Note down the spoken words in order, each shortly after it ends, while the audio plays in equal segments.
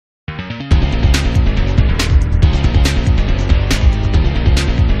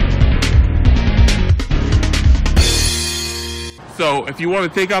So if you want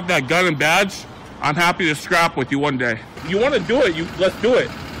to take out that gun and badge, I'm happy to scrap with you one day. You want to do it, let's do it.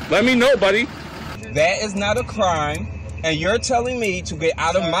 Let me know, buddy. That is not a crime, and you're telling me to get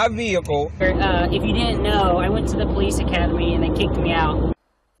out of my vehicle. If you didn't know, I went to the police academy and they kicked me out.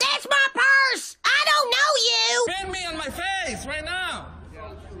 That's my purse! I don't know you! Spit me on my face right now!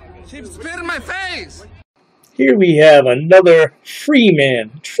 She spit in my face! Here we have another free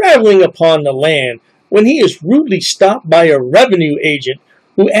man traveling upon the land when he is rudely stopped by a revenue agent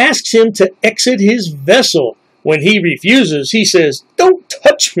who asks him to exit his vessel. When he refuses, he says, "Don't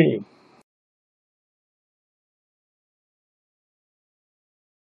touch me."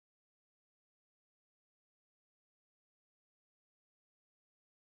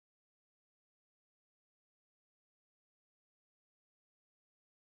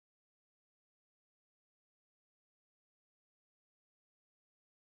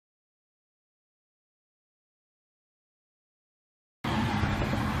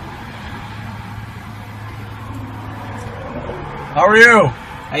 How are you?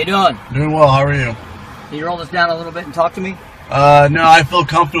 How you doing? Doing well, how are you? Can you roll this down a little bit and talk to me? No, I feel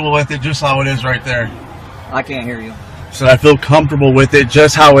comfortable with it just how it is right there. I can't hear you. So I feel comfortable with it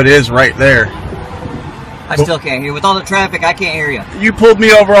just how it is right there. I still can't hear you. With all the traffic, I can't hear you. You pulled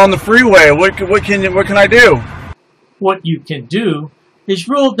me over on the freeway. What can I do? What you can do is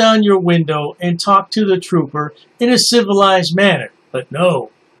roll down your window and talk to the trooper in a civilized manner. But no,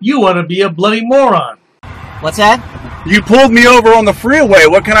 you want to be a bloody moron. What's that? You pulled me over on the freeway.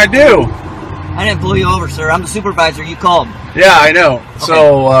 What can I do? I didn't pull you over, sir. I'm the supervisor. You called. Yeah, I know. Okay.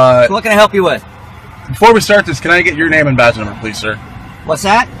 So what can I help you with? Before we start this, can I get your name and badge number, please, sir? What's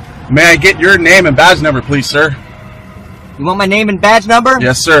that? May I get your name and badge number, please, sir? You want my name and badge number?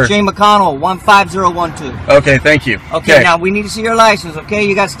 Yes, sir. Jay McConnell, 15012. Okay, thank you. Okay, now we need to see your license, okay?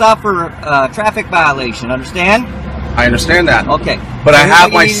 You got stopped for traffic violation, understand? I understand that. Okay. But I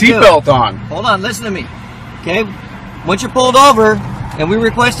have my seatbelt on. Hold on, listen to me. Okay? Once you're pulled over and we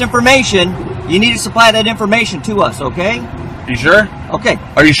request information, you need to supply that information to us, okay? You sure? Okay.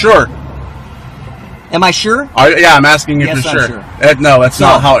 Are you sure? Am I sure? Yeah, I'm asking if yes, you're I'm sure. No, that's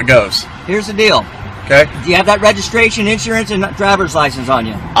not how it goes. Here's the deal. Okay. Do you have that registration, insurance, and driver's license on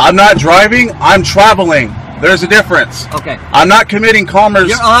you? I'm not driving. I'm traveling. There's a difference. Okay. I'm not committing commerce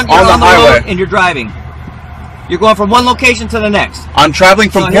you're on the highway. Road and you're driving. You're going from one location to the next. I'm traveling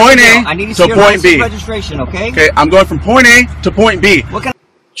from point A to point B. Registration, okay? Okay, I'm going from point A to point B.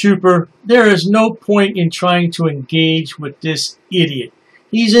 Trooper, there is no point in trying to engage with this idiot.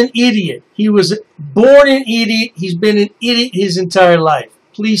 He's an idiot. He was born an idiot. He's been an idiot his entire life.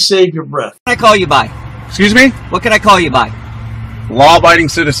 Please save your breath. What can I call you by? Excuse me? What can I call you by? Law-abiding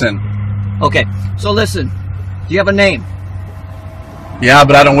citizen. Okay, so listen. Do you have a name? Yeah,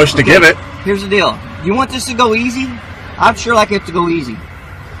 but I don't wish to give it. Here's the deal. You want this to go easy? I'm sure like it to go easy.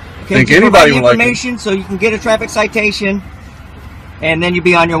 Okay, I think anybody would like it. Information so you can get a traffic citation, and then you'll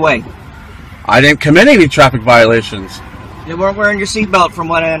be on your way. I didn't commit any traffic violations. You weren't wearing your seatbelt, from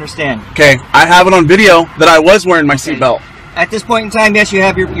what I understand. Okay, I have it on video that I was wearing my seatbelt. At this point in time, yes, you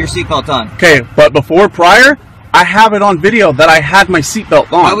have your seatbelt on. Okay, but prior, I have it on video that I had my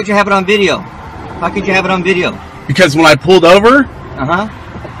seatbelt on. Why would you have it on video? How could you have it on video? Because when I pulled over,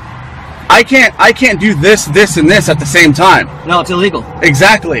 I can't do this, and this at the same time. No, it's illegal.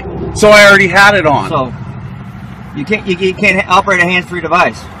 Exactly. So I already had it on. So you can't operate a hands-free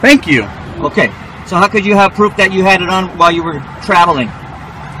device. Thank you. Okay. So how could you have proof that you had it on while you were traveling?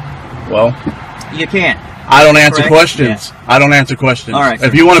 Well, you can't. I don't answer questions. Yeah. I don't answer questions. All right.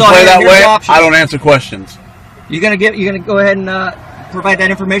 If you want to play that way, I don't answer questions. You're gonna go ahead and provide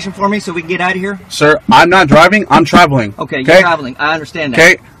that information for me so we can get out of here? Sir, I'm not driving. I'm traveling. Okay, you're traveling. I understand that.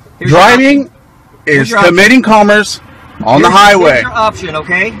 Okay. Driving is committing commerce on the highway. Here's your option,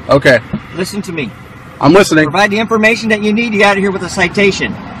 okay? Okay. Listen to me. I'm listening. Provide the information that you need to get out of here with a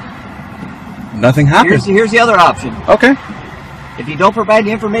citation. Nothing happened. Here's the other option. Okay. If you don't provide the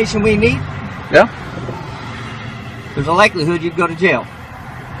information we need, there's a likelihood you'd go to jail.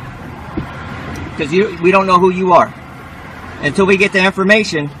 Because we don't know who you are. Until we get the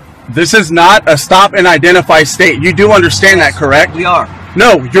information. This is not a stop and identify state. You do understand that, correct? We are.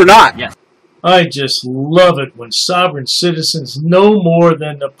 No, you're not. Yes. I just love it when sovereign citizens know more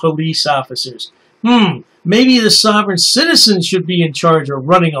than the police officers. Maybe the sovereign citizens should be in charge of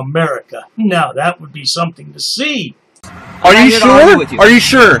running America. Now, that would be something to see. Are you sure? Are you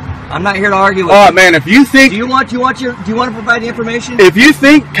sure? I'm not here to argue with you. Oh man, if you think do you want to provide the information? If you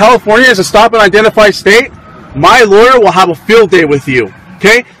think California is a stop and identify state, my lawyer will have a field day with you.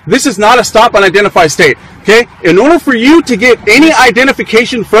 Okay? This is not a stop and identify state. Okay? In order for you to get any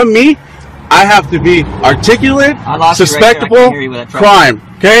identification from me, I have to be articulate, I lost you right there. I suspectable, can't hear you with that truck. crime.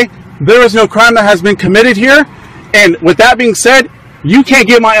 Okay? There is no crime that has been committed here. And with that being said, you can't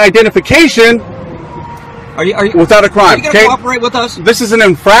get my identification Are you without a crime. Are you going to Okay? cooperate with us? This is an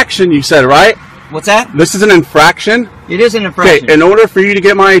infraction, you said, right? What's that? This is an infraction. It is an infraction. Okay, in order for you to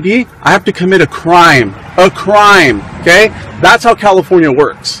get my ID, I have to commit a crime. A crime. Okay? That's how California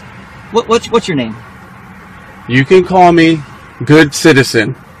works. What's your name? You can call me Good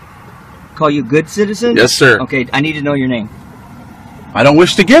Citizen. Call you Good Citizen? Yes, sir. Okay, I need to know your name. I don't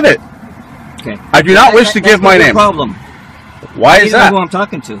wish to give it. Okay. I do not wish to give my name. Problem. Why I is need to that? know who I'm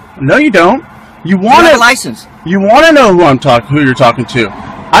talking to. No, you don't. You You want have a to license. You want to know who you're talking to.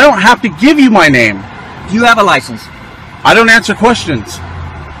 I don't have to give you my name. Do you have a license? I don't answer questions.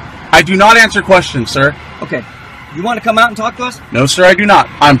 I do not answer questions, sir. Okay. You want to come out and talk to us? No, sir, I do not.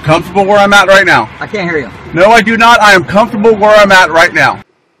 I'm comfortable where I'm at right now. I can't hear you. No, I do not. I am comfortable where I'm at right now.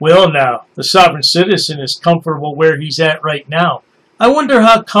 Well, now, the sovereign citizen is comfortable where he's at right now. I wonder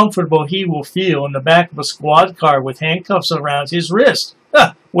how comfortable he will feel in the back of a squad car with handcuffs around his wrist.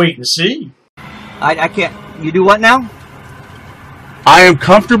 Wait and see. I can't. You do what now? I am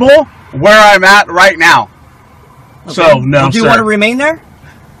comfortable where I'm at right now. Okay. So, no, Do you sir. want to remain there?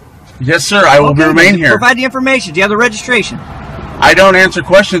 Yes, sir, I will Okay, remain then here. Provide the information. Do you have the registration? I don't answer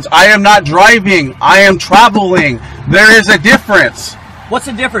questions. I am not driving. I am traveling. There is a difference. What's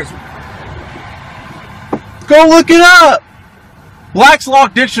the difference? Go look it up. Black's Law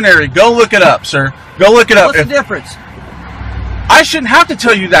Dictionary. Go look it up, sir. Go look it up. What's the difference? I shouldn't have to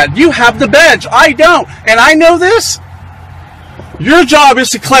tell you that. You have the badge. I don't. And I know this. Your job is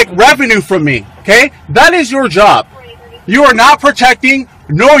to collect revenue from me. Okay? That is your job. You are not protecting,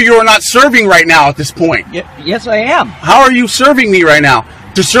 nor you are not serving right now at this point. Yes, I am. How are you serving me right now?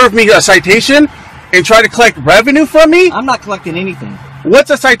 To serve me a citation and try to collect revenue from me? I'm not collecting anything.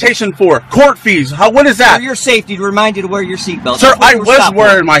 What's a citation for? Court fees. What is that? For your safety, to remind you to wear your seatbelt. Sir, That's what I you were was stopped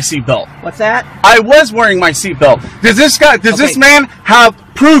wearing for. my seatbelt. What's that? I was wearing my seatbelt. Does this man have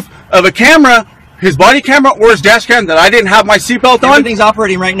proof of a camera, his body camera or his dash cam, that I didn't have my seatbelt on? Everything's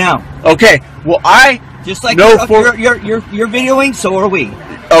operating right now. Okay. Well, I Just like know you're videoing, so are we.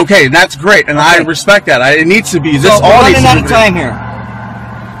 Okay, that's great, and I respect that. It needs to be. This So all we're needs running to be out of time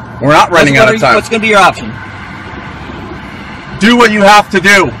here. We're not running out of time. What's going to be your option? Do what you have to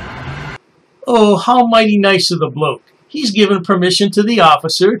do. Oh, how mighty nice of the bloke. He's given permission to the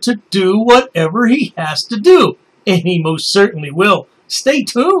officer to do whatever he has to do. And he most certainly will. Stay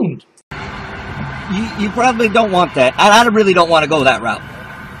tuned. You probably don't want that. I really don't want to go that route.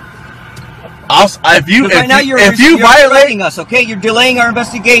 If you You're violate delaying us, okay? You're delaying our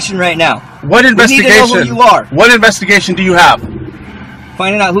investigation right now. what investigation? We need to know who you are. What investigation do you have?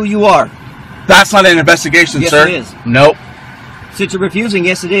 Finding out who you are. That's not an investigation, Yes, sir. it is. Nope. Since you're refusing,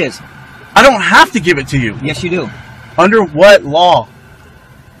 yes, it is. I don't have to give it to you. Yes, you do. Under what law?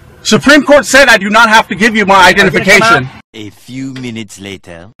 Supreme Court said I do not have to give you my identification. A few minutes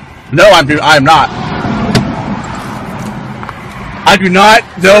later. No, I'm not. I do not.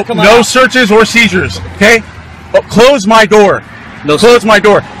 No searches or seizures. Okay? Close my door. Close my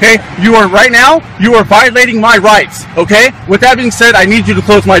door. Okay? You are violating my rights. Okay? With that being said, I need you to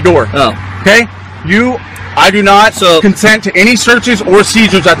close my door. Oh. Okay? I do not consent to any searches or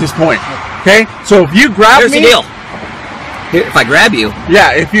seizures at this point. Okay? So if you grab Here's me. the deal. Here, if I grab you.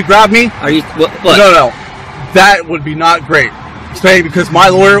 Yeah, if you grab me. Are you. What? No. That would be not great. Say, because my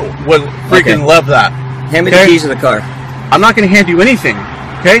lawyer would freaking love that. Hand me the keys of the car. I'm not going to hand you anything.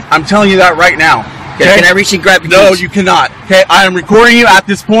 Okay? I'm telling you that right now. Okay? Can I reach and grab the keys? No, you cannot. Okay? I am recording you at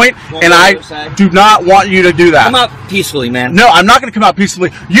this point, and I do not want you to do that. Come out peacefully, man. No, I'm not going to come out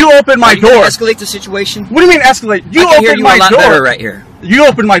peacefully. You open my door. Gonna escalate the situation? What do you mean escalate? You I can hear open you my a lot door. better right here. You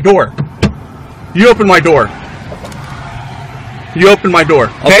open my door. You open my door. You open my door.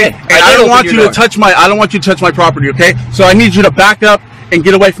 Okay? And I don't want you to touch my property, okay? So I need you to back up and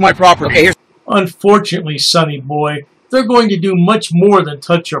get away from my property. Okay, Unfortunately, Sonny boy, they're going to do much more than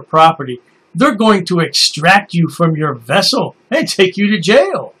touch your property. They're going to extract you from your vessel and take you to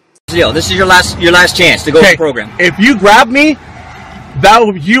jail. This is your last chance to go to the program. If you grab me,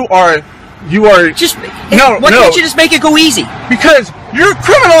 you are just no. Why can't you just make it go easy? Because you're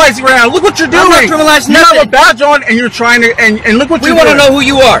criminalizing right now. Look what you're doing. I'm not criminalizing nothing. You have a badge on and you're trying to and look what you're doing. We want to know who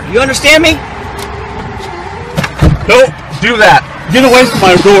you are. You understand me? Don't do that. Get away from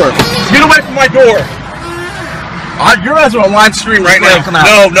my door. Get away from my door. You're on a live stream right now. Come out.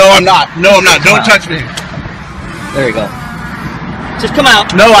 No, I'm not. No, I'm not. Don't touch me. There you go. Just come out.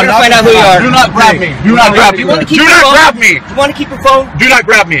 No, I'm not. Find out who you are. Do not grab me. Do not grab me. Do not grab me. You want to keep your phone? Do not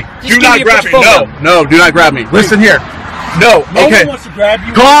grab me. Do Just not grab me. No, do not grab me. Listen here. No. No Okay. one wants to grab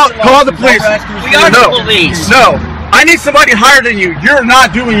you. Call the police. We are the police. No. I need somebody higher than you. You're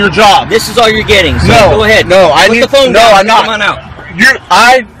not doing your job. This is all you're getting. So No. go ahead. No. I Put need the phone No, down. I'm not. Come on out.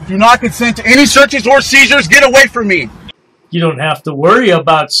 I do not consent to any searches or seizures. Get away from me. You don't have to worry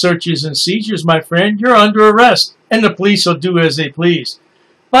about searches and seizures, my friend. You're under arrest, and the police will do as they please.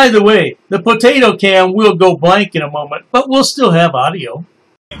 By the way, the potato can will go blank in a moment, but we'll still have audio.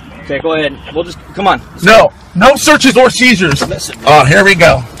 Okay, go ahead. We'll just come on. No searches or seizures. Listen. Oh, here we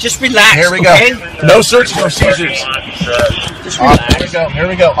go. Just relax. Here we go. Okay? No searches or seizures. Just relax. Here we go. Here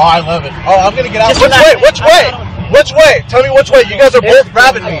we go. Oh, I love it. Oh, I'm gonna get out. Just Which way? relax. Which way? Which way? Tell me which way. You guys are both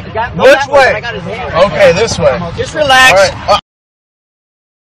grabbing me. Go Which that way, way? but I got his hand. Okay, this way. Just relax. All right.